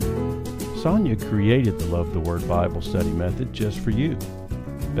Sonia created the Love the Word Bible study method just for you,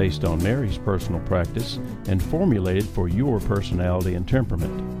 based on Mary's personal practice and formulated for your personality and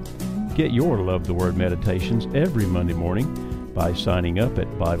temperament. Get your Love the Word meditations every Monday morning by signing up at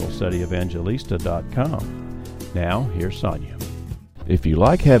BibleStudyEvangelista.com. Now, here's Sonia. If you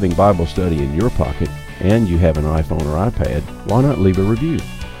like having Bible study in your pocket and you have an iPhone or iPad, why not leave a review?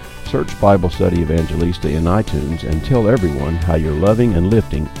 Search Bible Study Evangelista in iTunes and tell everyone how you're loving and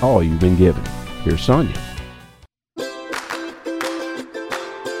lifting all you've been given. Here's Sonia.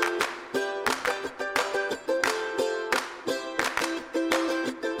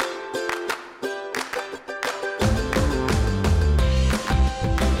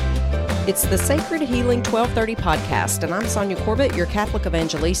 It's the Sacred Healing 1230 podcast, and I'm Sonia Corbett, your Catholic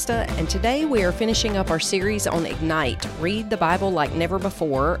Evangelista, and today we are finishing up our series on Ignite, Read the Bible Like Never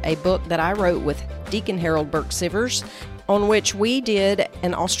Before, a book that I wrote with Deacon Harold Burke-Sivers, on which we did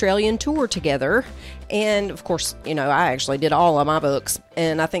an Australian tour together. And of course, I actually did all of my books,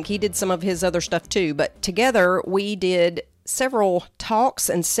 and I think he did some of his other stuff too, but together we did several talks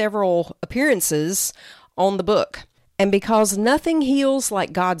and several appearances on the book. And because nothing heals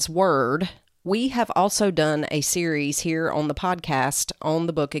like God's Word, we have also done a series here on the podcast on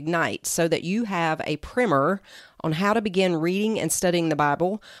the book Ignite, so that you have a primer on how to begin reading and studying the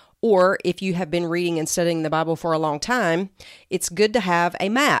Bible. Or if you have been reading and studying the Bible for a long time, it's good to have a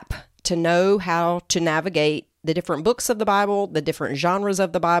map to know how to navigate the different books of the Bible, the different genres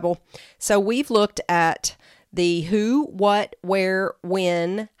of the Bible. So we've looked at the who, what, where,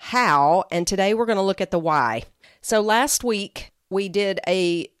 when, how, and today we're going to look at the why. So last week, we did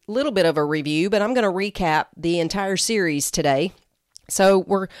a little bit of a review, but I'm going to recap the entire series today.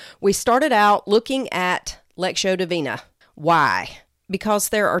 So we started out looking at Lectio Divina. Why? Because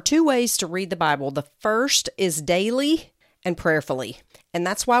there are two ways to read the Bible. The first is daily and prayerfully. And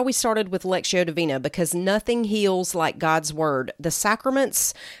that's why we started with Lectio Divina, because nothing heals like God's Word. The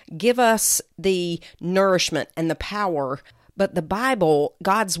sacraments give us the nourishment and the power, but the Bible,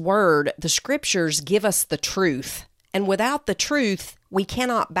 God's Word, the Scriptures give us the truth. And without the truth, we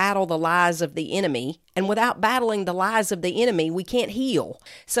cannot battle the lies of the enemy. And without battling the lies of the enemy, we can't heal.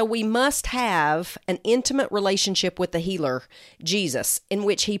 So we must have an intimate relationship with the healer, Jesus, in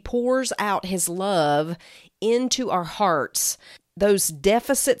which he pours out his love into our hearts, those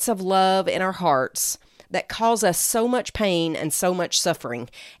deficits of love in our hearts that cause us so much pain and so much suffering.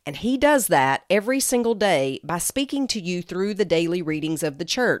 And he does that every single day by speaking to you through the daily readings of the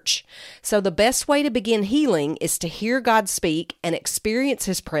church. So the best way to begin healing is to hear God speak and experience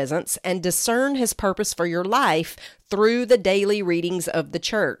his presence and discern his purpose for your life through the daily readings of the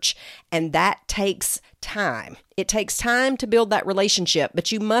church. And that takes time. It takes time to build that relationship,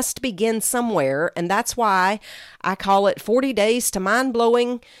 but you must begin somewhere. And that's why I call it 40 days to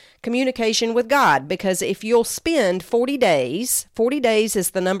mind-blowing communication with God, because if you'll spend 40 days is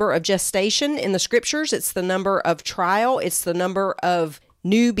the number of gestation in the Scriptures, it's the number of trial, it's the number of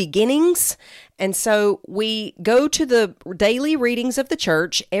new beginnings. And so we go to the daily readings of the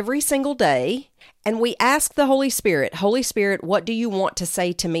church every single day, and we ask the Holy Spirit, what do you want to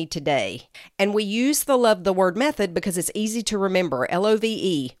say to me today? And we use the Love the Word method because it's easy to remember,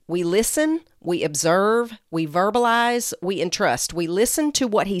 LOVE. We listen, we observe, we verbalize, we entrust. We listen to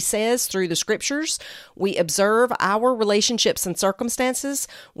what he says through the Scriptures. We observe our relationships and circumstances.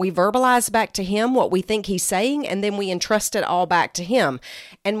 We verbalize back to him what we think he's saying, and then we entrust it all back to him.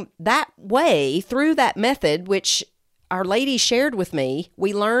 And that way, through that method, which Our Lady shared with me,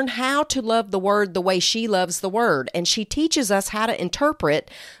 we learn how to love the Word the way she loves the Word, and she teaches us how to interpret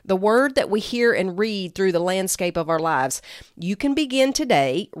the Word that we hear and read through the landscape of our lives. You can begin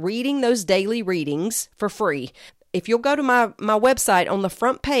today reading those daily readings for free. If you'll go to my website on the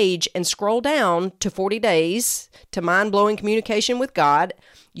front page and scroll down to 40 days to mind-blowing communication with God,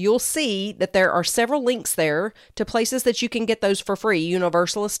 you'll see that there are several links there to places that you can get those for free,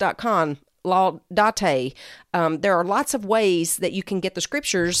 universalist.com. Laudate. There are lots of ways that you can get the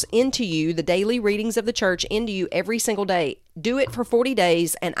Scriptures into you, the daily readings of the church into you every single day. Do it for 40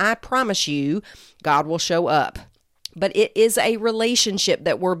 days, and I promise you, God will show up. But it is a relationship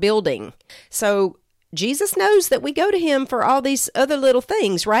that we're building. So Jesus knows that we go to him for all these other little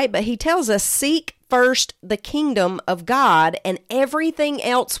things, right? But he tells us, seek first the kingdom of God, and everything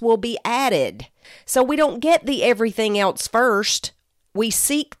else will be added. So we don't get the everything else first. We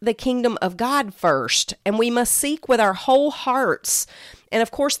seek the kingdom of God first, and we must seek with our whole hearts. And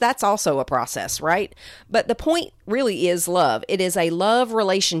of course, that's also a process, right? But the point really is love. It is a love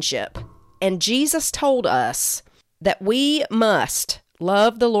relationship. And Jesus told us that we must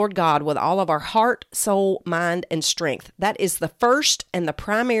Love the Lord God with all of our heart, soul, mind, and strength. That is the first and the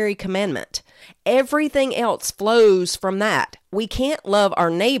primary commandment. Everything else flows from that. We can't love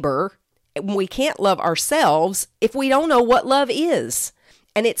our neighbor, we can't love ourselves if we don't know what love is.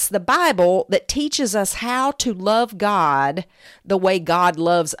 And it's the Bible that teaches us how to love God the way God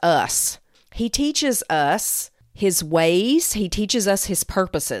loves us. He teaches us His ways, He teaches us His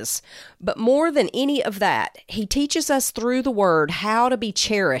purposes. But more than any of that, He teaches us through the Word how to be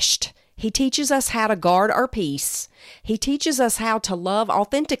cherished. He teaches us how to guard our peace. He teaches us how to love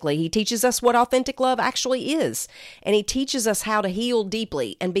authentically. He teaches us what authentic love actually is. And He teaches us how to heal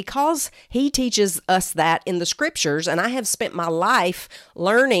deeply. And because He teaches us that in the Scriptures, and I have spent my life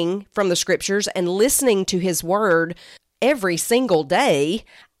learning from the Scriptures and listening to His Word every single day,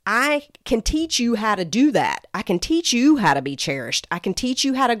 I can teach you how to do that. I can teach you how to be cherished. I can teach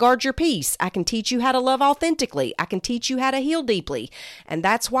you how to guard your peace. I can teach you how to love authentically. I can teach you how to heal deeply. And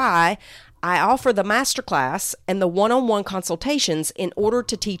that's why I offer the masterclass and the one-on-one consultations in order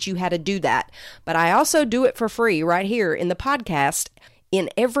to teach you how to do that. But I also do it for free right here in the podcast in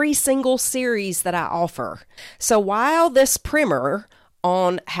every single series that I offer. So while this primer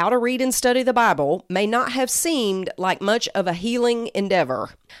on how to read and study the Bible may not have seemed like much of a healing endeavor,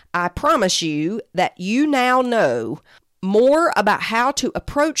 I promise you that you now know more about how to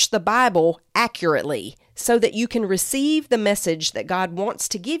approach the Bible accurately so that you can receive the message that God wants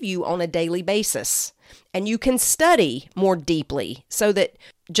to give you on a daily basis. And you can study more deeply so that,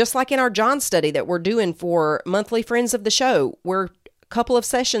 just like in our John study that we're doing for monthly friends of the show, we're couple of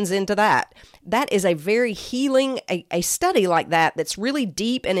sessions into that. That is a very healing, a study like that that's really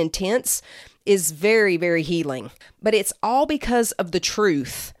deep and intense is very, very healing. But it's all because of the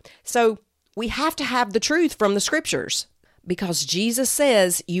truth. So we have to have the truth from the Scriptures because Jesus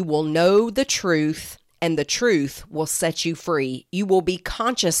says you will know the truth and the truth will set you free. You will be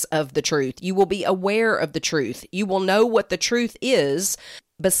conscious of the truth. You will be aware of the truth. You will know what the truth is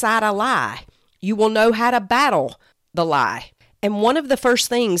beside a lie. You will know how to battle the lie. And one of the first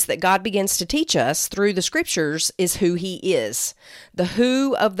things that God begins to teach us through the Scriptures is who He is. The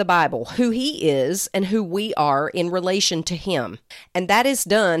who of the Bible, who He is and who we are in relation to Him. And that is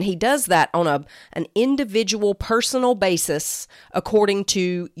done, He does that on an individual, personal basis according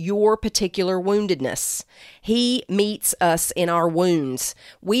to your particular woundedness. He meets us in our wounds.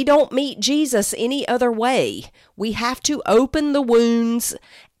 We don't meet Jesus any other way. We have to open the wounds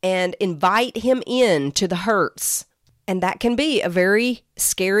and invite Him in to the hurts. And that can be a very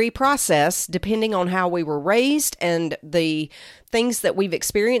scary process depending on how we were raised and the things that we've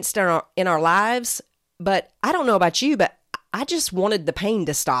experienced in our lives. But I don't know about you, but I just wanted the pain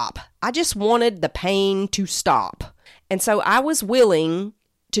to stop. I just wanted the pain to stop. And so I was willing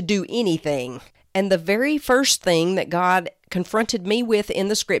to do anything. And the very first thing that God confronted me with in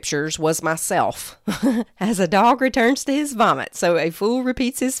the Scriptures was myself. As a dog returns to his vomit, so a fool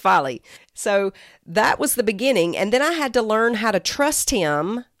repeats his folly. So that was the beginning. And then I had to learn how to trust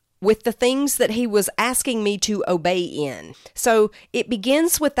Him with the things that He was asking me to obey in. So it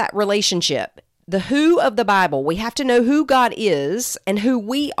begins with that relationship. The who of the Bible. We have to know who God is and who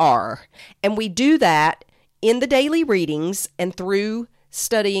we are. And we do that in the daily readings and through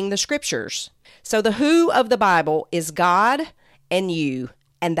studying the Scriptures. So the who of the Bible is God and you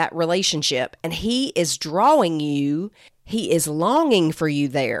and that relationship. And He is drawing you. He is longing for you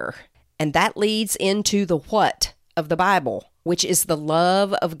there. And that leads into the what of the Bible, which is the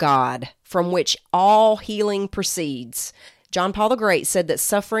love of God, from which all healing proceeds. John Paul the Great said that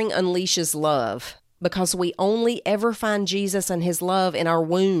suffering unleashes love because we only ever find Jesus and His love in our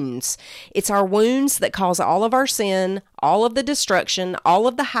wounds. It's our wounds that cause all of our sin, all of the destruction, all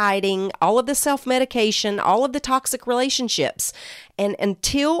of the hiding, all of the self-medication, all of the toxic relationships. And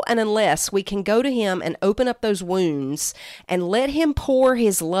until and unless we can go to Him and open up those wounds and let Him pour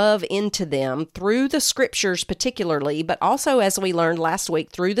His love into them through the Scriptures particularly, but also, as we learned last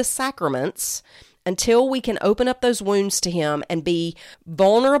week, through the sacraments, until we can open up those wounds to Him and be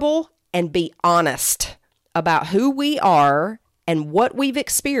vulnerable and be honest about who we are and what we've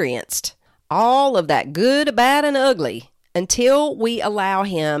experienced, all of that good, bad, and ugly, until we allow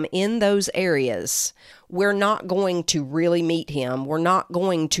Him in those areas, we're not going to really meet Him. We're not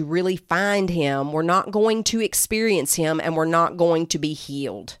going to really find Him. We're not going to experience Him, and we're not going to be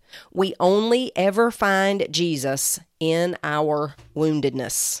healed. We only ever find Jesus in our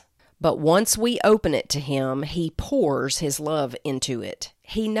woundedness. But once we open it to Him, He pours His love into it.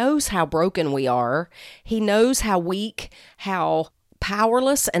 He knows how broken we are. He knows how weak, how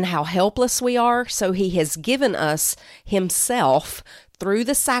powerless, and how helpless we are. So He has given us Himself through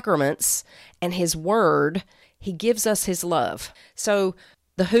the sacraments and His Word. He gives us his love. So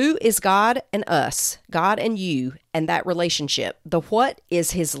the who is God and us, God and you, and that relationship. The what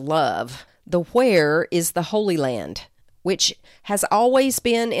is his love. The where is the Holy Land, which has always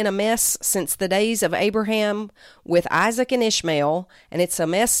been in a mess since the days of Abraham with Isaac and Ishmael, and it's a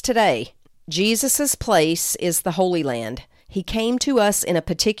mess today. Jesus' place is the Holy Land. He came to us in a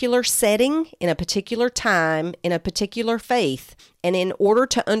particular setting, in a particular time, in a particular faith. And in order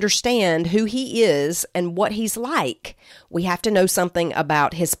to understand who he is and what he's like, we have to know something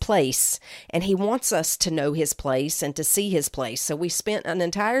about his place. And he wants us to know his place and to see his place. So we spent an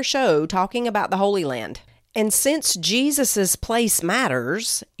entire show talking about the Holy Land. And since Jesus' place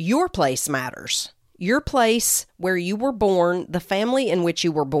matters, your place matters. Your place where you were born, the family in which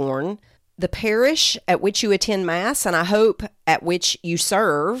you were born, the parish at which you attend Mass, and I hope at which you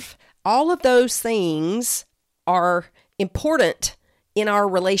serve, all of those things are important in our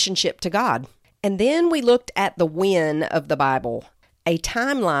relationship to God. And then we looked at the when of the Bible, a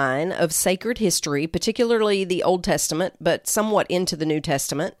timeline of sacred history, particularly the Old Testament, but somewhat into the New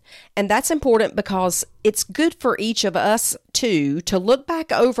Testament. And that's important because it's good for each of us, too, to look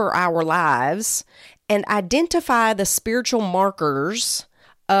back over our lives and identify the spiritual markers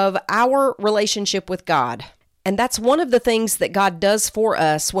of our relationship with God. And that's one of the things that God does for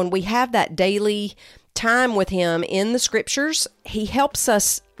us when we have that daily time with him in the scriptures. He helps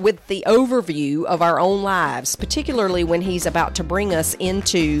us with the overview of our own lives, particularly when he's about to bring us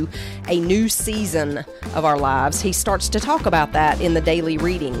into a new season of our lives. He starts to talk about that in the daily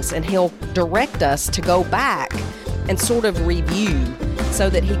readings, and he'll direct us to go back and sort of review so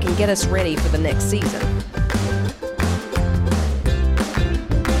that he can get us ready for the next season.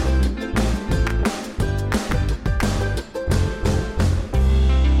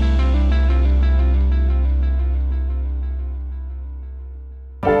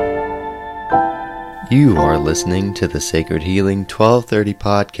 You are listening to the Sacred Healing 1230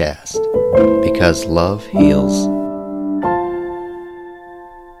 podcast, because love heals.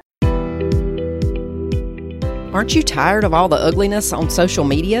 Aren't you tired of all the ugliness on social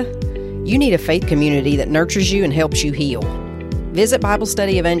media? You need a faith community that nurtures you and helps you heal. Visit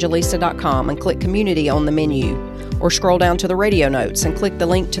BibleStudyEvangelista.com and click Community on the menu, or scroll down to the radio notes and click the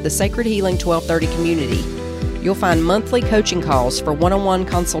link to the Sacred Healing 1230 community. You'll find monthly coaching calls for one-on-one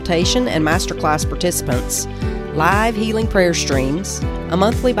consultation and masterclass participants, live healing prayer streams, a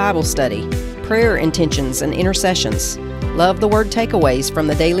monthly Bible study, prayer intentions and intercessions, love the word takeaways from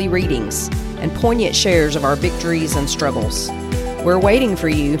the daily readings, and poignant shares of our victories and struggles. We're waiting for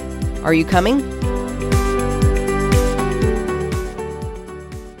you. Are you coming?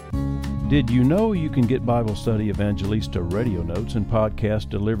 Did you know you can get Bible Study Evangelista radio notes and podcasts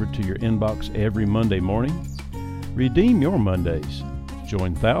delivered to your inbox every Monday morning? Redeem your Mondays.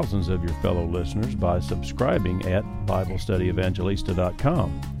 Join thousands of your fellow listeners by subscribing at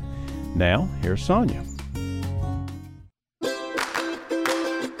BibleStudyEvangelista.com. Now, here's Sonia.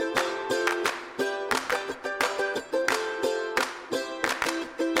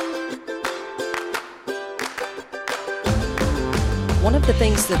 One of the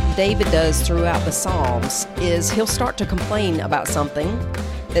things that David does throughout the Psalms is he'll start to complain about something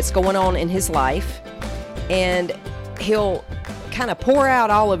that's going on in his life, and he'll kind of pour out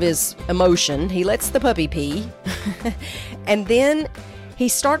all of his emotion. He lets the puppy pee, and then he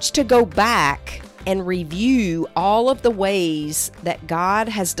starts to go back and review all of the ways that God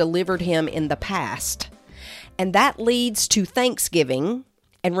has delivered him in the past. And that leads to thanksgiving.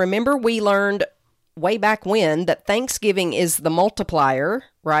 And remember, we learned way back when that thanksgiving is the multiplier,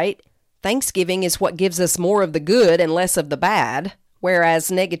 right? Thanksgiving is what gives us more of the good and less of the bad. Whereas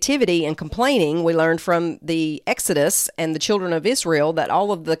negativity and complaining, we learned from the Exodus and the children of Israel that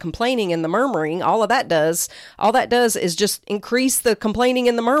all of the complaining and the murmuring, all that does is just increase the complaining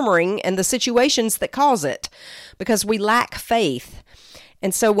and the murmuring and the situations that cause it, because we lack faith.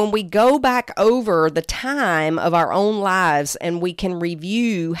 And so when we go back over the time of our own lives and we can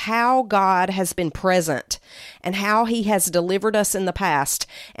review how God has been present and how he has delivered us in the past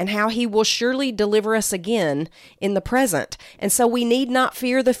and how he will surely deliver us again in the present. And so we need not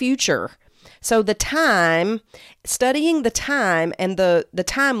fear the future. So the time, studying the time and the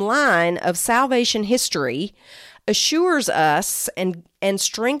timeline of salvation history assures us and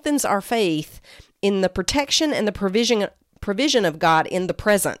strengthens our faith in the protection and the provision of God in the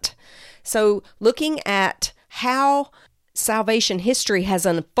present. So looking at how salvation history has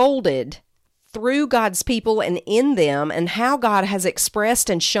unfolded through God's people and in them, and how God has expressed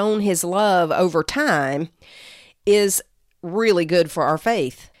and shown his love over time, is really good for our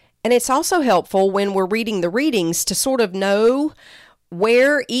faith. And it's also helpful when we're reading the readings to sort of know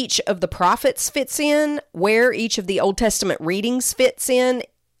where each of the prophets fits in, where each of the Old Testament readings fits in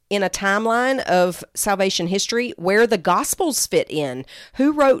a timeline of salvation history, where the Gospels fit in,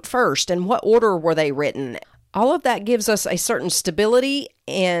 who wrote first and what order were they written. All of that gives us a certain stability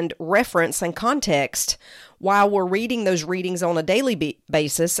and reference and context while we're reading those readings on a daily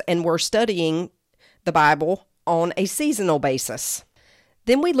basis and we're studying the Bible on a seasonal basis.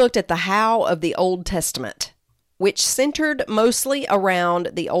 Then we looked at the how of the Old Testament, which centered mostly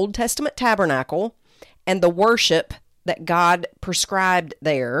around the Old Testament tabernacle and the worship that God prescribed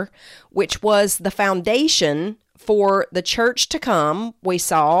there, which was the foundation for the church to come, we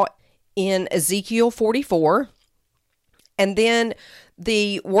saw in Ezekiel 44. And then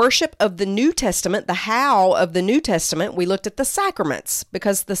the worship of the New Testament, the how of the New Testament, we looked at the sacraments,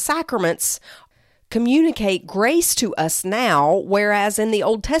 because the sacraments communicate grace to us now, whereas in the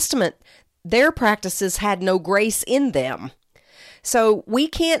Old Testament, their practices had no grace in them. So we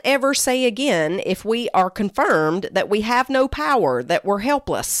can't ever say again, if we are confirmed, that we have no power, that we're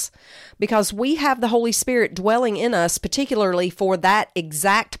helpless, because we have the Holy Spirit dwelling in us, particularly for that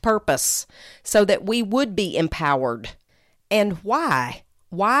exact purpose, so that we would be empowered. And why?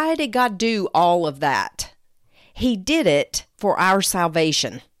 Why did God do all of that? He did it for our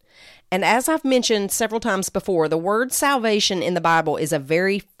salvation. And as I've mentioned several times before, the word salvation in the Bible is a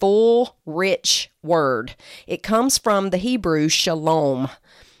very full, rich word. It comes from the Hebrew shalom,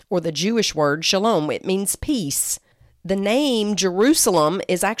 or the Jewish word shalom. It means peace. The name Jerusalem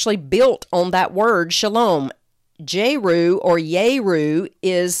is actually built on that word shalom. Jeru or Yeru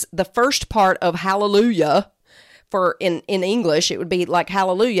is the first part of hallelujah. For in English, it would be like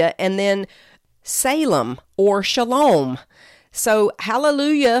hallelujah. And then Salem or shalom. So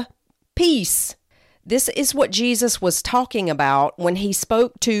hallelujah, peace. This is what Jesus was talking about when he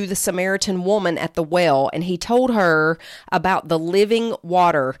spoke to the Samaritan woman at the well, and he told her about the living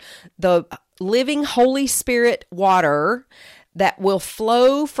water, the living Holy Spirit water that will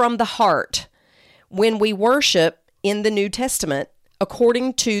flow from the heart when we worship in the New Testament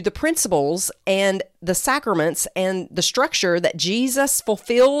according to the principles and the sacraments and the structure that Jesus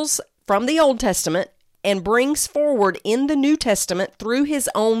fulfills from the Old Testament and brings forward in the New Testament through his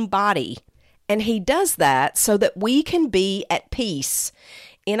own body. And he does that so that we can be at peace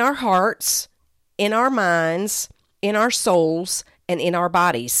in our hearts, in our minds, in our souls, and in our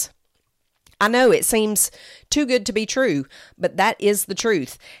bodies. I know it seems too good to be true, but that is the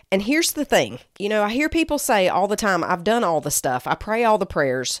truth. And here's the thing. I hear people say all the time, I've done all the stuff. I pray all the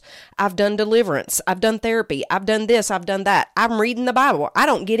prayers. I've done deliverance. I've done therapy. I've done this. I've done that. I'm reading the Bible. I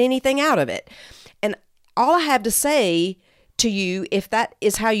don't get anything out of it. And all I have to say to you, if that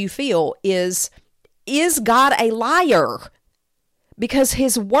is how you feel, is God a liar? Because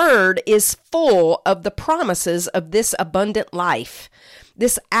his word is full of the promises of this abundant life,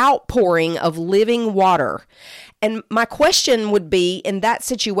 this outpouring of living water. And my question would be, in that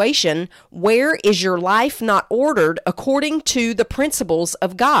situation, where is your life not ordered according to the principles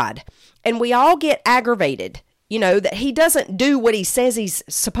of God? And we all get aggravated, that he doesn't do what he says he's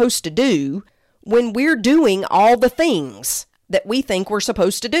supposed to do when we're doing all the things that we think we're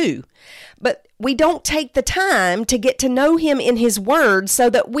supposed to do. But we don't take the time to get to know him in his word so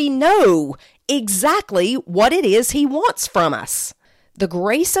that we know exactly what it is he wants from us. The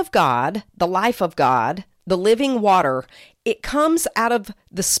grace of God, the life of God, the living water, it comes out of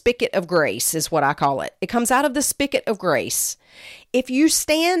the spigot of grace, is what I call it. It comes out of the spigot of grace. If you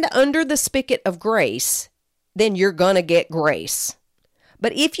stand under the spigot of grace, then you're going to get grace.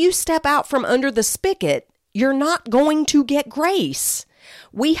 But if you step out from under the spigot, you're not going to get grace.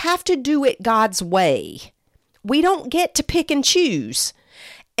 We have to do it God's way. We don't get to pick and choose.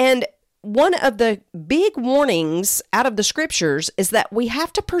 And one of the big warnings out of the scriptures is that we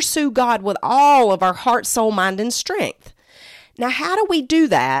have to pursue God with all of our heart, soul, mind, and strength. Now, how do we do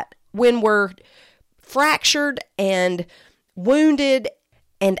that when we're fractured and wounded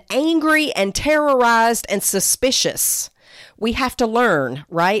and angry and terrorized and suspicious? We have to learn,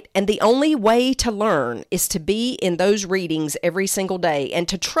 right? And the only way to learn is to be in those readings every single day and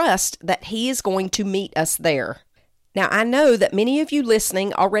to trust that he is going to meet us there. Now, I know that many of you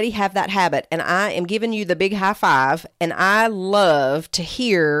listening already have that habit, and I am giving you the big high five, and I love to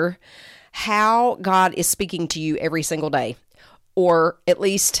hear how God is speaking to you every single day, or at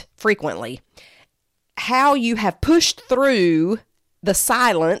least frequently. How you have pushed through the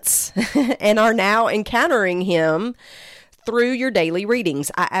silence and are now encountering him through your daily readings.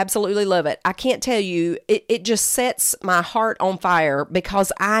 I absolutely love it. I can't tell you, it just sets my heart on fire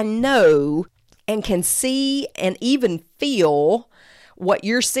because I know and can see and even feel what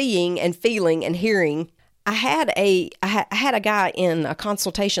you're seeing and feeling and hearing. I had a guy in a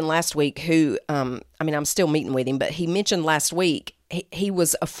consultation last week who, I'm still meeting with him, but he mentioned last week he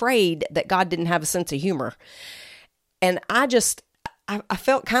was afraid that God didn't have a sense of humor. And I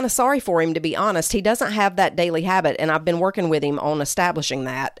felt kind of sorry for him, to be honest. He doesn't have that daily habit, and I've been working with him on establishing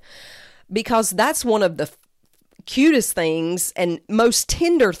that, because that's one of the cutest things and most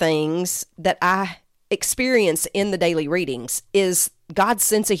tender things that I experience in the daily readings is God's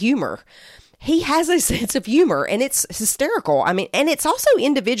sense of humor. He has a sense of humor, and it's hysterical. And it's also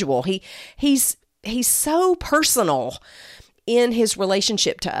individual. He's so personal in his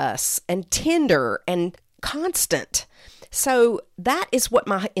relationship to us, and tender and constant. So that is what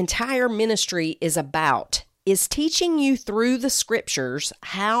my entire ministry is about, is teaching you through the scriptures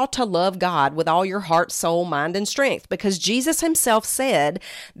how to love God with all your heart, soul, mind, and strength, because Jesus himself said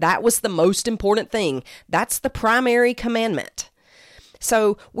that was the most important thing. That's the primary commandment.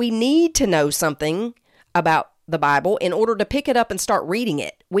 So we need to know something about the Bible in order to pick it up and start reading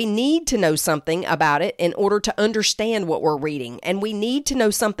it. We need to know something about it in order to understand what we're reading. And we need to know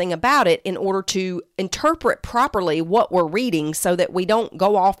something about it in order to interpret properly what we're reading, so that we don't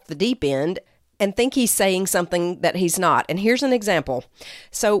go off the deep end and think he's saying something that he's not. And here's an example.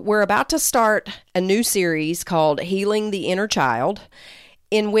 So we're about to start a new series called Healing the Inner Child,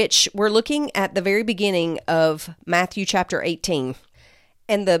 in which we're looking at the very beginning of Matthew chapter 18.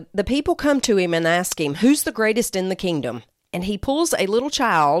 And the people come to him and ask him, who's the greatest in the kingdom? And he pulls a little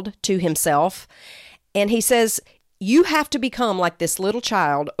child to himself, and he says, you have to become like this little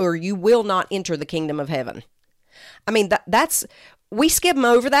child, or you will not enter the kingdom of heaven. We skim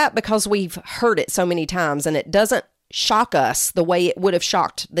over that because we've heard it so many times, and it doesn't shock us the way it would have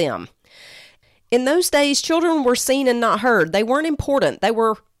shocked them. In those days, children were seen and not heard. They weren't important. They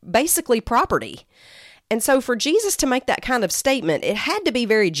were basically property. And so for Jesus to make that kind of statement, it had to be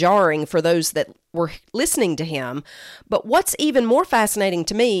very jarring for those that were listening to him. But what's even more fascinating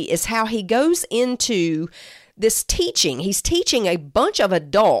to me is how he goes into this teaching. He's teaching a bunch of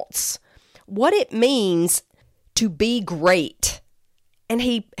adults what it means to be great. And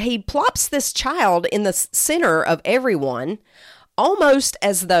he plops this child in the center of everyone, almost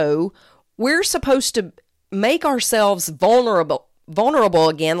as though we're supposed to make ourselves vulnerable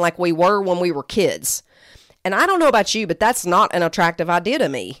again, like we were when we were kids. And I don't know about you, but that's not an attractive idea to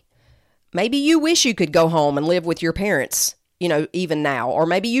me. Maybe you wish you could go home and live with your parents, even now, or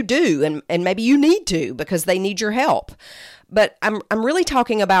maybe you do, and maybe you need to because they need your help. But I'm really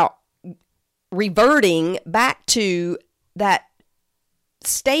talking about reverting back to that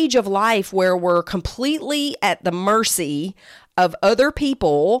stage of life where we're completely at the mercy of other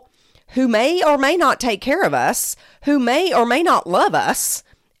people who may or may not take care of us, who may or may not love us,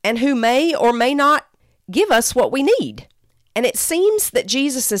 and who may or may not give us what we need. And it seems that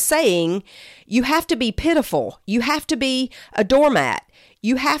Jesus is saying, you have to be pitiful. You have to be a doormat.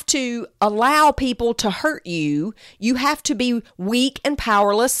 You have to allow people to hurt you. You have to be weak and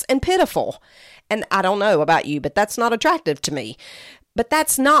powerless and pitiful. And I don't know about you, but that's not attractive to me. But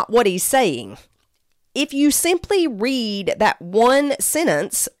that's not what he's saying. If you simply read that one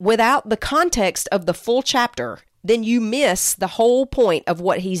sentence without the context of the full chapter, then you miss the whole point of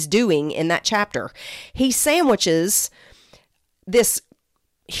what he's doing in that chapter. He sandwiches this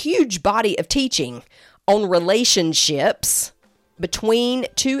huge body of teaching on relationships between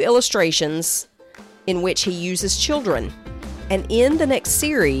two illustrations in which he uses children. And in the next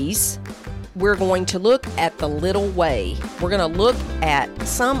series, we're going to look at the little way. We're going to look at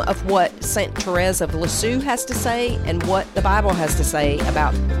some of what St. Therese of Lisieux has to say and what the Bible has to say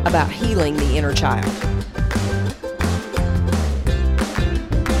about healing the inner child.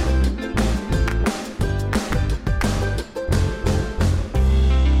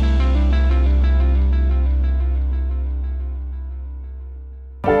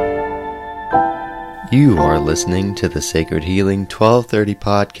 You are listening to the Sacred Healing 1230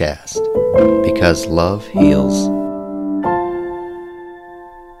 podcast, because love heals.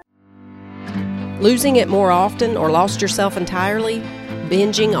 Losing it more often or lost yourself entirely,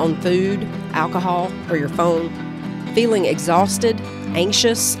 binging on food, alcohol, or your phone, feeling exhausted,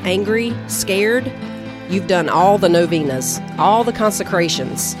 anxious, angry, scared? You've done all the novenas, all the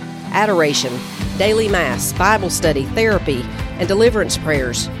consecrations, adoration, daily mass, Bible study, therapy, and deliverance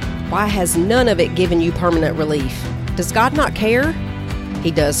prayers. Why has none of it given you permanent relief? Does God not care?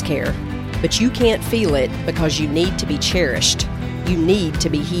 He does care. But you can't feel it because you need to be cherished. You need to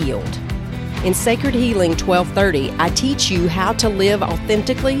be healed. In Sacred Healing 1230, I teach you how to live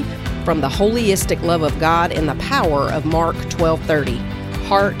authentically from the holistic love of God and the power of Mark 12:30.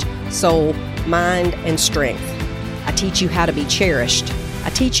 Heart, soul, mind, and strength. I teach you how to be cherished. I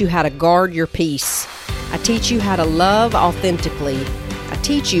teach you how to guard your peace. I teach you how to love authentically. I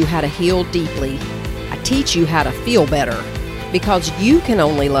teach you how to heal deeply. I teach you how to feel better. Because you can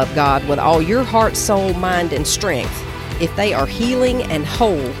only love God with all your heart, soul, mind, and strength if they are healing and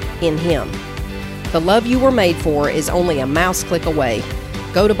whole in Him. The love you were made for is only a mouse click away.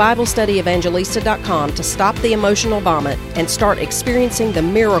 Go to BibleStudyEvangelista.com to stop the emotional vomit and start experiencing the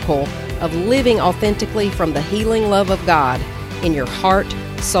miracle of living authentically from the healing love of God in your heart,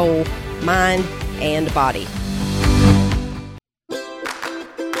 soul, mind, and body.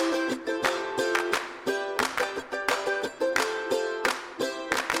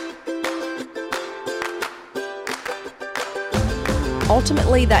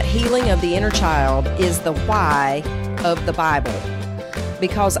 Ultimately, that healing of the inner child is the why of the Bible,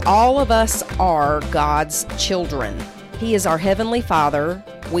 because all of us are God's children. He is our Heavenly Father.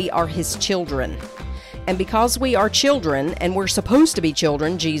 We are His children. And because we are children, and we're supposed to be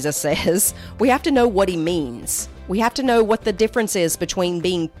children, Jesus says, we have to know what He means. We have to know what the difference is between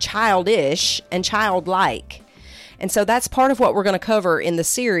being childish and childlike. And so that's part of what we're going to cover in the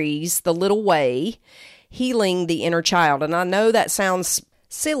series, The Little Way, Healing the Inner Child. And I know that sounds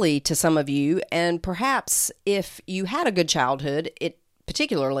silly to some of you, and perhaps if you had a good childhood, it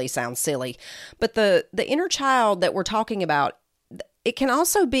particularly sounds silly. But the inner child that we're talking about, it can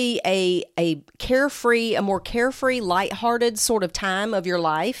also be a more carefree, lighthearted sort of time of your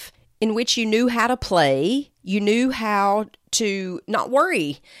life in which you knew how to play, you knew how to not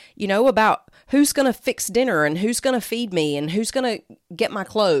worry, about who's going to fix dinner and who's going to feed me and who's going to get my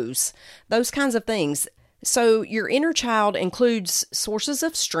clothes, those kinds of things. So your inner child includes sources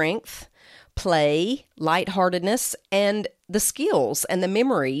of strength, play, lightheartedness, and the skills and the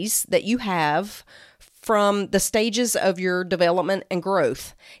memories that you have from the stages of your development and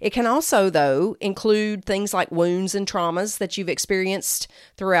growth. It can also, though, include things like wounds and traumas that you've experienced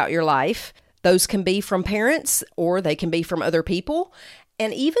throughout your life. Those can be from parents or they can be from other people.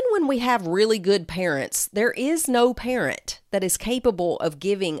 And even when we have really good parents, there is no parent that is capable of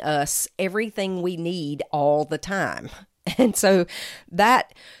giving us everything we need all the time. And so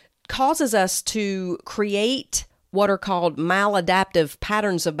that causes us to create what are called maladaptive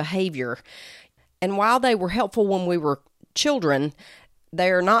patterns of behavior. And while they were helpful when we were children, they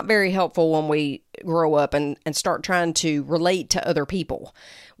are not very helpful when we grow up and start trying to relate to other people.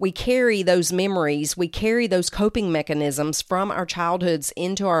 We carry those memories, we carry those coping mechanisms from our childhoods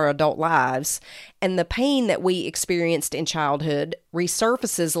into our adult lives, and the pain that we experienced in childhood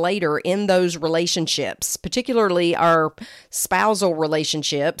resurfaces later in those relationships, particularly our spousal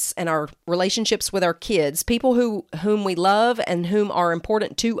relationships and our relationships with our kids, people whom we love and whom are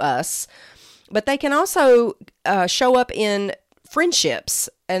important to us. But they can also show up in friendships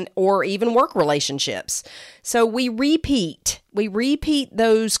or even work relationships. So we repeat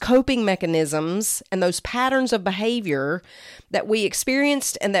those coping mechanisms and those patterns of behavior that we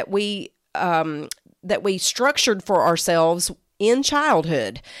experienced and that we structured for ourselves in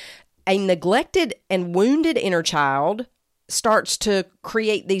childhood. A neglected and wounded inner child starts to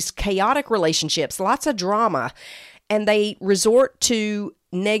create these chaotic relationships, lots of drama, and they resort to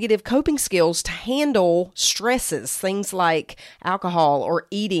negative coping skills to handle stresses, things like alcohol or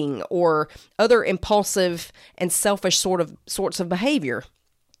eating or other impulsive and selfish sorts of behavior.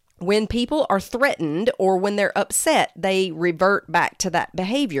 When people are threatened or when they're upset, they revert back to that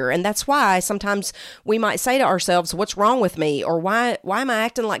behavior. And that's why sometimes we might say to ourselves, what's wrong with me? Or why am I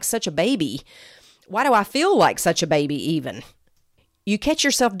acting like such a baby? Why do I feel like such a baby even? You catch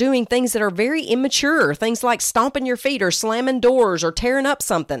yourself doing things that are very immature, things like stomping your feet or slamming doors or tearing up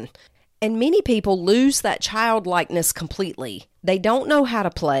something. And many people lose that childlikeness completely. They don't know how to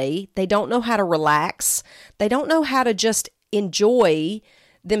play. They don't know how to relax. They don't know how to just enjoy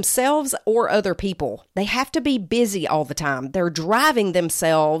themselves or other people. They have to be busy all the time. They're driving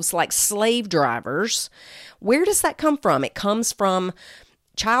themselves like slave drivers. Where does that come from? It comes from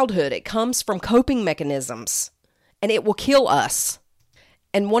childhood. It comes from coping mechanisms, and it will kill us.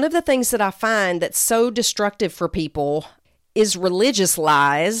 And one of the things that I find that's so destructive for people is religious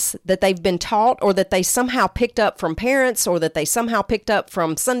lies that they've been taught or that they somehow picked up from parents or that they somehow picked up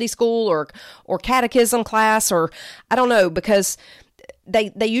from Sunday school or catechism class, or I don't know, because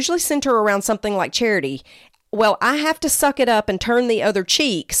they usually center around something like charity. Well, I have to suck it up and turn the other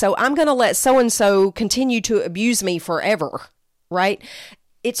cheek, so I'm going to let so-and-so continue to abuse me forever, right?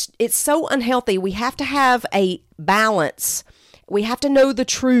 It's so unhealthy. We have to have a balance. We have to know the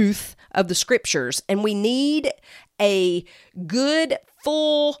truth of the scriptures, and we need a good,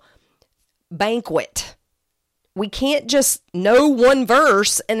 full banquet we can't just know one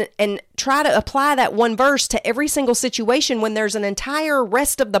verse and try to apply that one verse to every single situation when there's an entire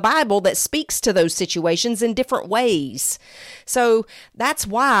rest of the Bible that speaks to those situations in different ways. So that's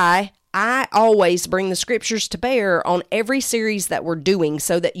why I always bring the scriptures to bear on every series that we're doing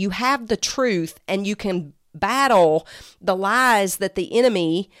so that you have the truth and you can battle the lies that the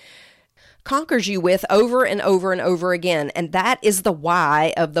enemy conquers you with over and over and over again. And that is the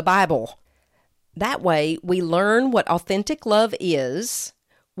why of the Bible. That way, we learn what authentic love is,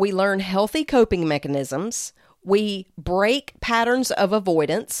 we learn healthy coping mechanisms, we break patterns of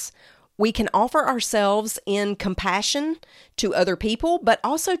avoidance, we can offer ourselves in compassion to other people, but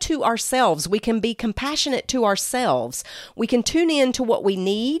also to ourselves. We can be compassionate to ourselves. We can tune in to what we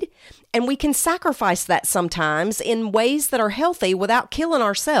need, and we can sacrifice that sometimes in ways that are healthy without killing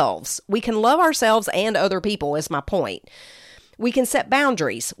ourselves. We can love ourselves and other people, is my point. We can set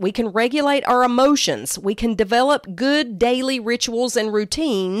boundaries. We can regulate our emotions. We can develop good daily rituals and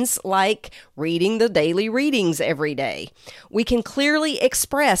routines like reading the daily readings every day. We can clearly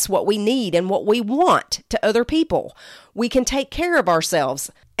express what we need and what we want to other people. We can take care of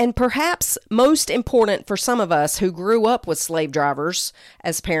ourselves. And perhaps most important for some of us who grew up with slave drivers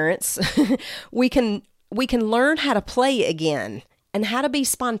as parents, we can learn how to play again, and how to be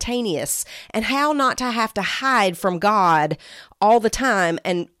spontaneous, and how not to have to hide from God all the time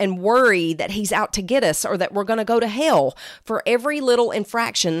and worry that He's out to get us or that we're going to go to hell for every little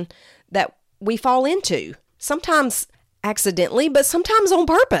infraction that we fall into. Sometimes accidentally, but sometimes on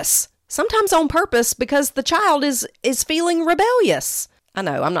purpose. Sometimes on purpose because the child is feeling rebellious. I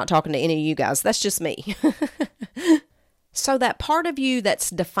know, I'm not talking to any of you guys. That's just me. So that part of you that's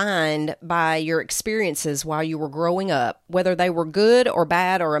defined by your experiences while you were growing up, whether they were good or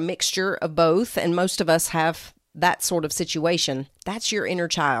bad or a mixture of both, and most of us have that sort of situation, that's your inner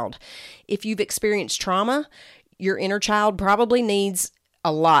child. If you've experienced trauma, your inner child probably needs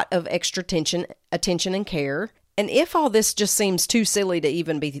a lot of extra attention and care. And if all this just seems too silly to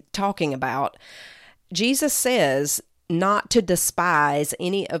even be talking about, Jesus says not to despise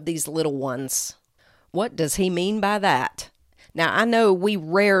any of these little ones. What does He mean by that? Now, I know we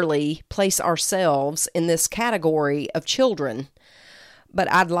rarely place ourselves in this category of children,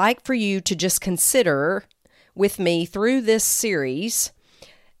 but I'd like for you to just consider with me through this series,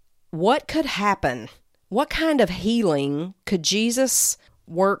 what could happen? What kind of healing could Jesus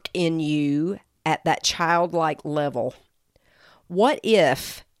work in you at that childlike level? What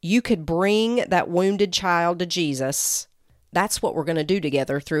if you could bring that wounded child to Jesus? That's what we're going to do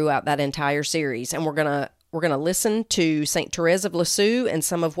together throughout that entire series. And we're going to listen to St. Therese of Lisieux and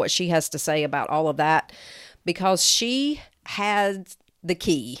some of what she has to say about all of that, because she had the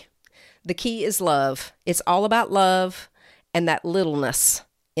key. The key is love. It's all about love and that littleness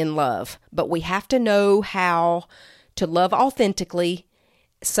in love. But we have to know how to love authentically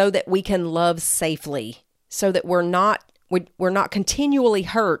so that we can love safely, so that we're not continually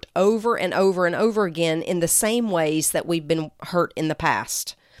hurt over and over and over again in the same ways that we've been hurt in the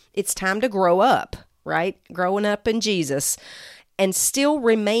past. It's time to grow up, right? Growing up in Jesus and still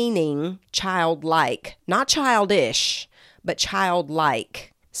remaining childlike, not childish, but childlike.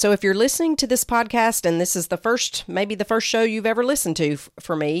 So if you're listening to this podcast and this is maybe the first show you've ever listened to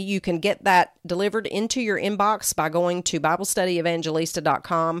for me, you can get that delivered into your inbox by going to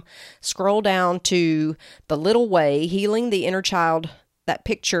BibleStudyEvangelista.com, scroll down to The Little Way, Healing the Inner Child, that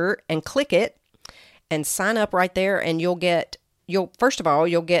picture, and click it and sign up right there. And you'll get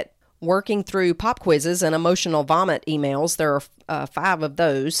working through pop quizzes and emotional vomit emails. There are 5 of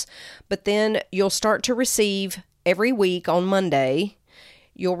those. But then you'll start to receive every week on Monday,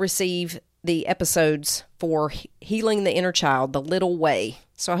 you'll receive the episodes for Healing the Inner Child, The Little Way.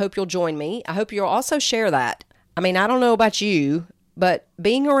 So I hope you'll join me. I hope you'll also share that. I mean, I don't know about you, but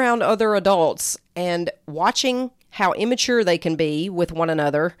being around other adults and watching how immature they can be with one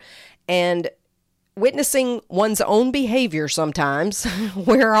another and witnessing one's own behavior sometimes,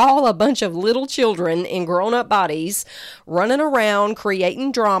 we're all a bunch of little children in grown-up bodies running around,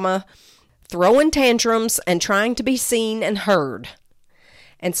 creating drama, throwing tantrums, and trying to be seen and heard.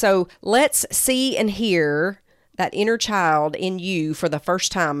 And so let's see and hear that inner child in you for the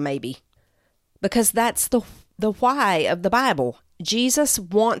first time, maybe. Because that's the why of the Bible. Jesus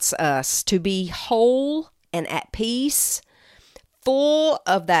wants us to be whole and at peace, full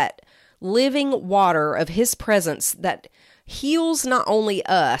of that living water of His presence that heals not only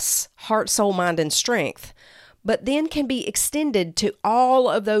us, heart, soul, mind, and strength, but then can be extended to all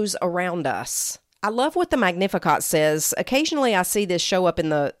of those around us. I love what the Magnificat says. Occasionally I see this show up in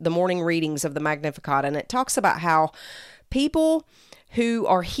the morning readings of the Magnificat, and it talks about how people who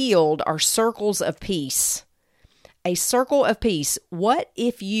are healed are circles of peace. A circle of peace. What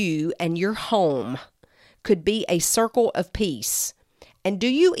if you and your home could be a circle of peace? And do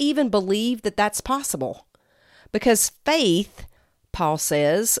you even believe that that's possible? Because faith, Paul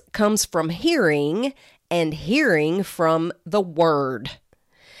says, comes from hearing, and hearing from the Word.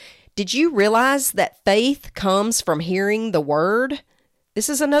 Did you realize that faith comes from hearing the Word? This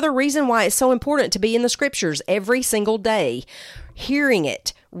is another reason why it's so important to be in the Scriptures every single day, hearing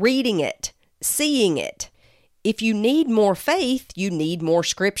it, reading it, seeing it. If you need more faith, you need more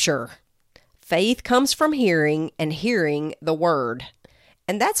Scripture. Faith comes from hearing, and hearing the Word.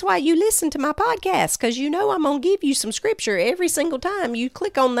 And that's why you listen to my podcast, because you know I'm going to give you some Scripture every single time you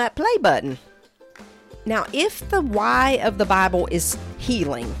click on that play button. Now, if the why of the Bible is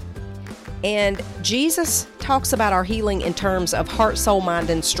healing, and Jesus talks about our healing in terms of heart, soul,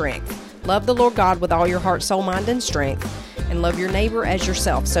 mind, and strength. Love the Lord God with all your heart, soul, mind, and strength, and love your neighbor as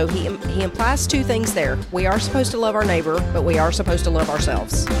yourself. So he implies two things there. We are supposed to love our neighbor, but we are supposed to love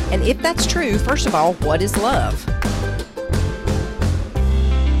ourselves. And if that's true, first of all, what is love?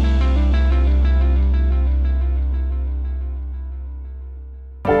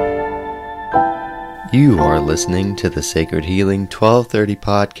 You are listening to the Sacred Healing 1230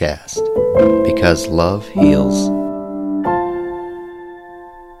 podcast, because love heals.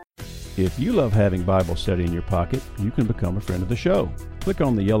 If you love having Bible study in your pocket, you can become a friend of the show. Click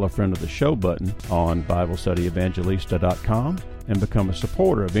on the yellow Friend of the Show button on BibleStudyEvangelista.com and become a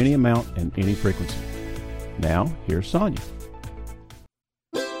supporter of any amount and any frequency. Now, here's Sonia.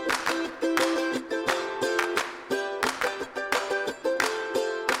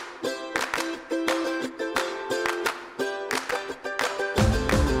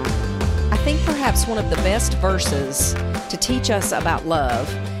 Perhaps one of the best verses to teach us about love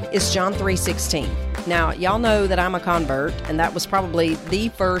is John 3:16. Now, y'all know that I'm a convert, and that was probably the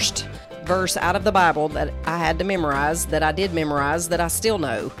first verse out of the Bible that I had to memorize, that I did memorize, that I still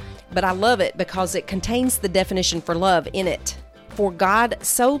know. But I love it because it contains the definition for love in it. For God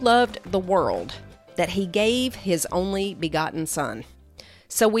so loved the world that he gave his only begotten Son.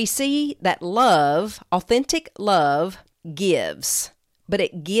 So we see that love, authentic love, gives. But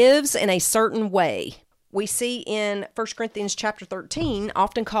it gives in a certain way. We see in 1 Corinthians chapter 13,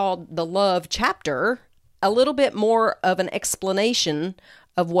 often called the love chapter, a little bit more of an explanation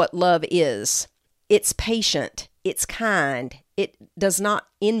of what love is. It's patient, it's kind, it does not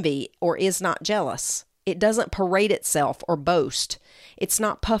envy or is not jealous. It doesn't parade itself or boast. It's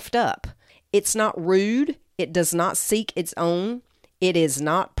not puffed up. It's not rude. It does not seek its own. It is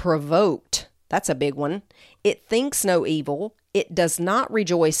not provoked. That's a big one. It thinks no evil. It does not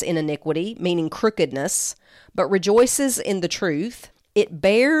rejoice in iniquity, meaning crookedness, but rejoices in the truth. It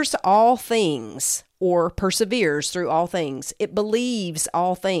bears all things, or perseveres through all things. It believes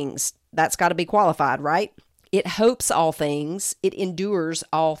all things. That's got to be qualified, right? It hopes all things. It endures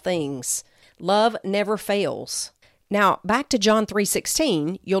all things. Love never fails. Now, back to John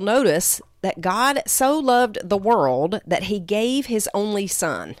 3:16, you'll notice that God so loved the world that he gave his only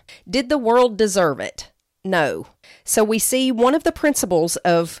Son. Did the world deserve it? No. So we see one of the principles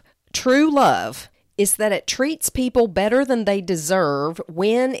of true love is that it treats people better than they deserve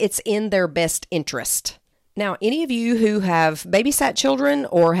when it's in their best interest. Now, any of you who have babysat children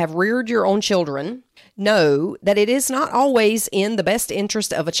or have reared your own children know that it is not always in the best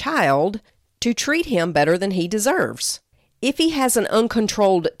interest of a child to treat him better than he deserves. If he has an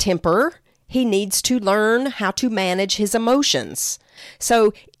uncontrolled temper, he needs to learn how to manage his emotions.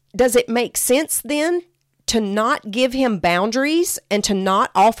 So, does it make sense then to not give him boundaries and to not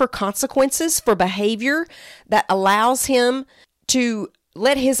offer consequences for behavior that allows him to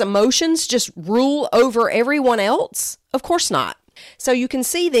let his emotions just rule over everyone else? Of course not. So you can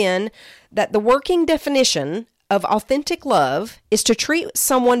see then that the working definition of authentic love is to treat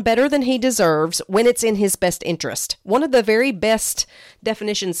someone better than he deserves when it's in his best interest. One of the very best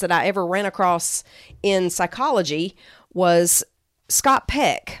definitions that I ever ran across in psychology was Scott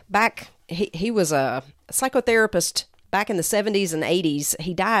Peck. He was a psychotherapist back in the 70s and 80s.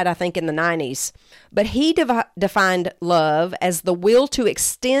 He died, I think, in the 90s. But he defined love as the will to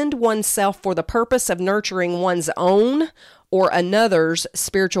extend oneself for the purpose of nurturing one's own or another's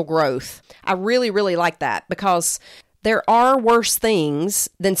spiritual growth. I really, really like that because there are worse things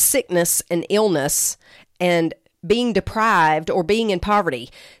than sickness and illness and being deprived or being in poverty.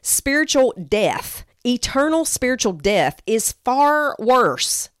 Spiritual death, eternal spiritual death is far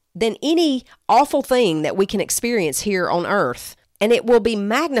worse than any awful thing that we can experience here on earth. And it will be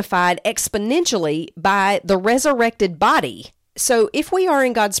magnified exponentially by the resurrected body. So if we are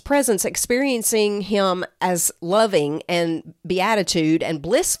in God's presence experiencing him as loving and beatitude and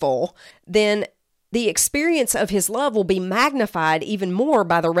blissful, then the experience of his love will be magnified even more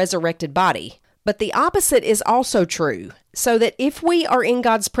by the resurrected body. But the opposite is also true, so that if we are in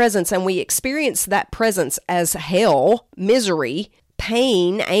God's presence and we experience that presence as hell, misery,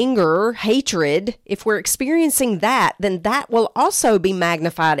 pain, anger, hatred, if we're experiencing that, then that will also be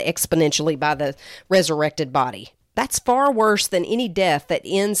magnified exponentially by the resurrected body. That's far worse than any death that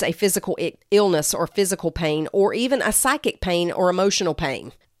ends a physical illness or physical pain, or even a psychic pain or emotional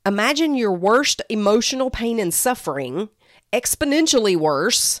pain. Imagine your worst emotional pain and suffering exponentially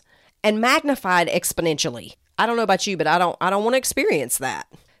worse and magnified exponentially. I don't know about you, but I don't want to experience that.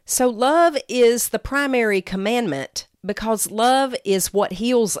 So love is the primary commandment because love is what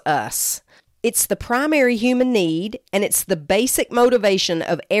heals us. It's the primary human need, and it's the basic motivation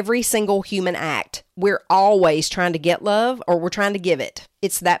of every single human act. We're always trying to get love, or we're trying to give it.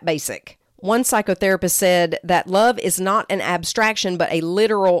 It's that basic. One psychotherapist said that love is not an abstraction, but a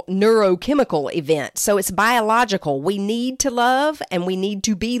literal neurochemical event. So it's biological. We need to love, and we need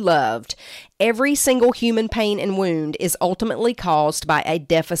to be loved. Every single human pain and wound is ultimately caused by a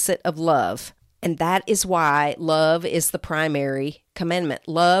deficit of love. And that is why love is the primary commandment.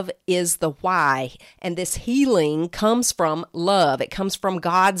 Love is the why. And this healing comes from love. It comes from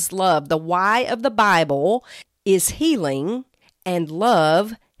God's love. The why of the Bible is healing, and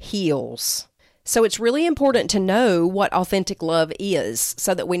love heals. So it's really important to know what authentic love is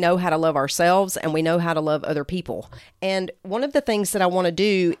so that we know how to love ourselves and we know how to love other people. And one of the things that I want to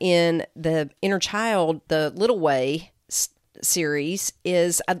do in the Inner Child, the Little Way series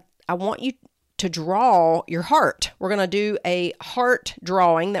is I want you to draw your heart. We're going to do a heart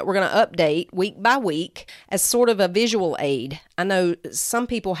drawing that we're going to update week by week as sort of a visual aid. I know some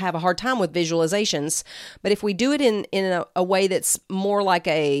people have a hard time with visualizations, but if we do it in a way that's more like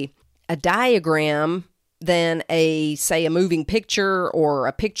a diagram than a moving picture or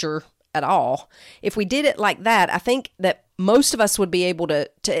a picture at all, if we did it like that, I think that most of us would be able to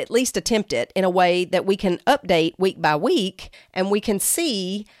at least attempt it in a way that we can update week by week, and we can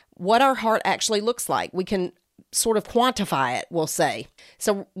see what our heart actually looks like. We can sort of quantify it, we'll say.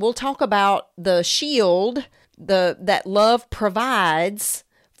 So we'll talk about the shield that love provides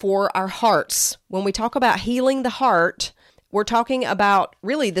for our hearts. When we talk about healing the heart, we're talking about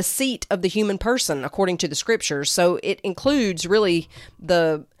really the seat of the human person according to the scriptures. So it includes really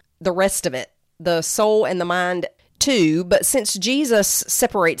the rest of it, the soul and the mind too. But since Jesus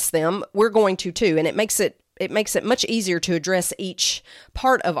separates them, we're going to too, and it makes it much easier to address each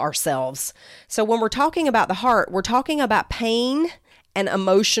part of ourselves. So when we're talking about the heart, we're talking about pain and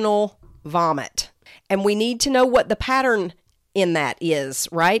emotional vomit. And we need to know what the pattern in that is,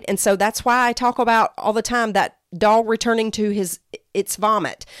 right? And so that's why I talk about all the time that dog returning to its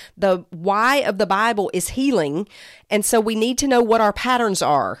vomit. The why of the Bible is healing. And so we need to know what our patterns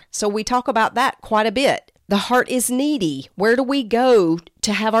are. So we talk about that quite a bit. The heart is needy. Where do we go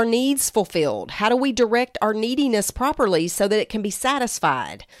to have our needs fulfilled? How do we direct our neediness properly so that it can be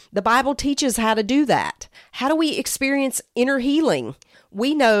satisfied? The Bible teaches how to do that. How do we experience inner healing?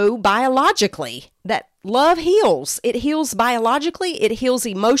 We know biologically that love heals. It heals biologically, it heals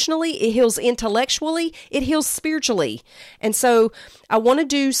emotionally, it heals intellectually, it heals spiritually. And so I want to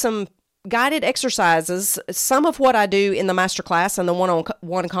do some guided exercises, some of what I do in the masterclass and the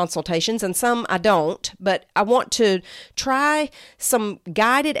one-on-one consultations, and some I don't, but I want to try some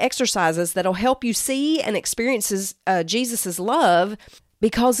guided exercises that'll help you see and experience Jesus' love,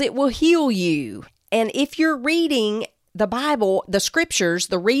 because it will heal you. And if you're reading the Bible, the scriptures,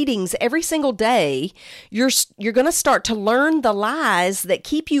 the readings every single day, you're going to start to learn the lies that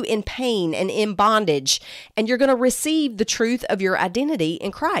keep you in pain and in bondage, and you're going to receive the truth of your identity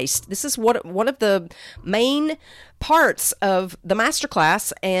in Christ. This is one of the main parts of the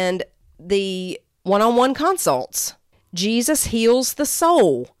masterclass and the one-on-one consults. Jesus heals the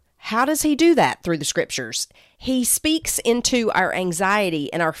soul. How does he do that? Through the scriptures. He speaks into our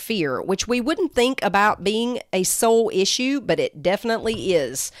anxiety and our fear, which we wouldn't think about being a soul issue, but it definitely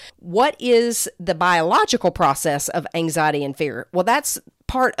is. What is the biological process of anxiety and fear? Well, that's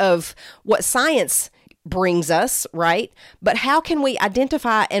part of what science brings us, right? But how can we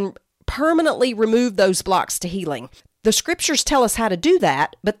identify and permanently remove those blocks to healing? The scriptures tell us how to do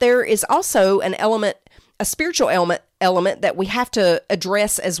that, but there is also an element, a spiritual element that we have to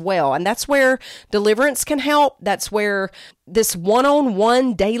address as well. And that's where deliverance can help. That's where this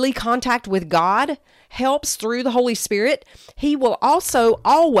one-on-one daily contact with God helps through the Holy Spirit. He will also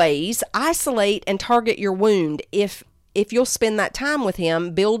always isolate and target your wound if you'll spend that time with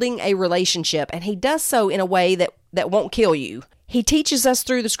him building a relationship. And he does so in a way that won't kill you. He teaches us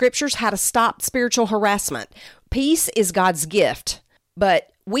through the scriptures how to stop spiritual harassment. Peace is God's gift,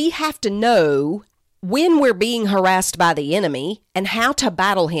 but we have to know when we're being harassed by the enemy and how to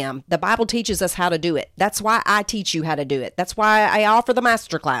battle him. The Bible teaches us how to do it. That's why I teach you how to do it. That's why I offer the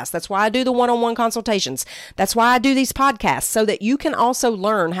masterclass. That's why I do the one-on-one consultations. That's why I do these podcasts, so that you can also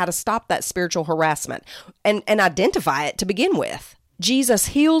learn how to stop that spiritual harassment and identify it to begin with. Jesus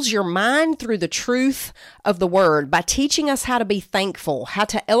heals your mind through the truth of the Word by teaching us how to be thankful, how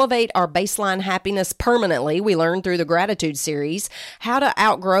to elevate our baseline happiness permanently. We learned through the gratitude series how to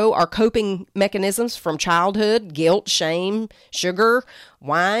outgrow our coping mechanisms from childhood, guilt, shame, sugar,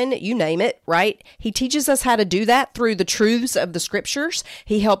 wine, you name it, right? He teaches us how to do that through the truths of the Scriptures.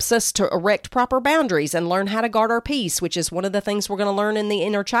 He helps us to erect proper boundaries and learn how to guard our peace, which is one of the things we're going to learn in the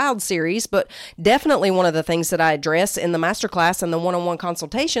Inner Child series, but definitely one of the things that I address in the masterclass and the one-on-one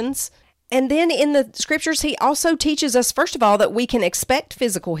consultations. And then in the Scriptures, he also teaches us, first of all, that we can expect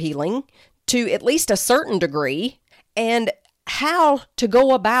physical healing to at least a certain degree, and how to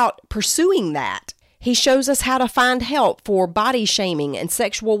go about pursuing that. He shows us how to find help for body shaming and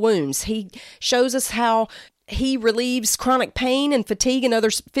sexual wounds. He shows us how he relieves chronic pain and fatigue and other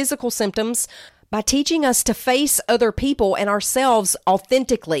physical symptoms by teaching us to face other people and ourselves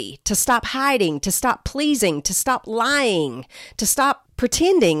authentically, to stop hiding, to stop pleasing, to stop lying, to stop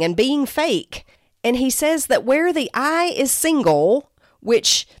pretending and being fake. And he says that where the eye is single,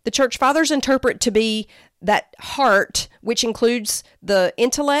 which the church fathers interpret to be that heart, which includes the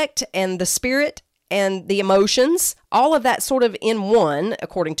intellect and the spirit and the emotions, all of that sort of in one,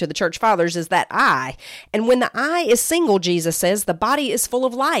 according to the church fathers, is that eye. And when the eye is single, Jesus says, the body is full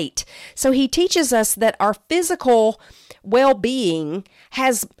of light. So he teaches us that our physical well-being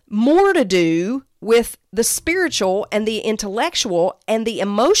has more to do with the spiritual and the intellectual and the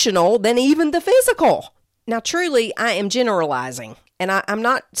emotional than even the physical. Now, truly, I am generalizing. And I'm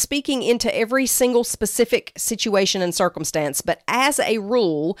not speaking into every single specific situation and circumstance, but as a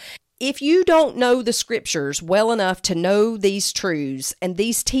rule, if you don't know the Scriptures well enough to know these truths and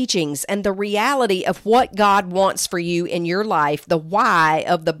these teachings and the reality of what God wants for you in your life, the why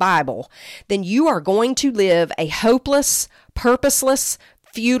of the Bible, then you are going to live a hopeless, purposeless,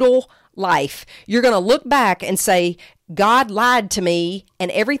 futile life. You're going to look back and say, God lied to me, and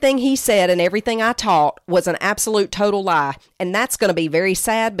everything he said and everything I taught was an absolute total lie. And that's going to be very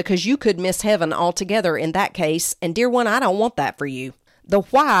sad, because you could miss heaven altogether in that case. And dear one, I don't want that for you. The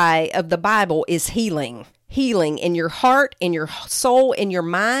why of the Bible is healing. Healing in your heart, in your soul, in your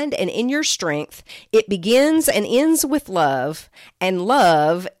mind, and in your strength. It begins and ends with love, and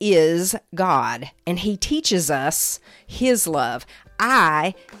love is God. And he teaches us his love.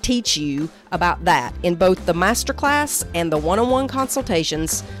 I teach you about that in both the masterclass and the one-on-one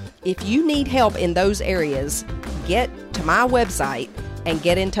consultations. If you need help in those areas, get to my website and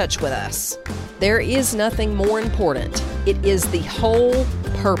get in touch with us. There is nothing more important. It is the whole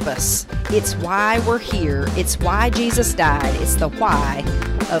purpose. It's why we're here. It's why Jesus died. It's the why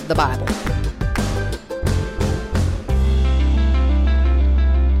of the Bible.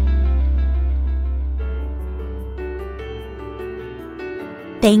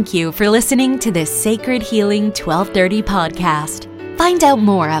 Thank you for listening to this Sacred Healing 1230 podcast. Find out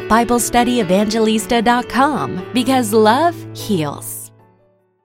more at BibleStudyEvangelista.com, because love heals.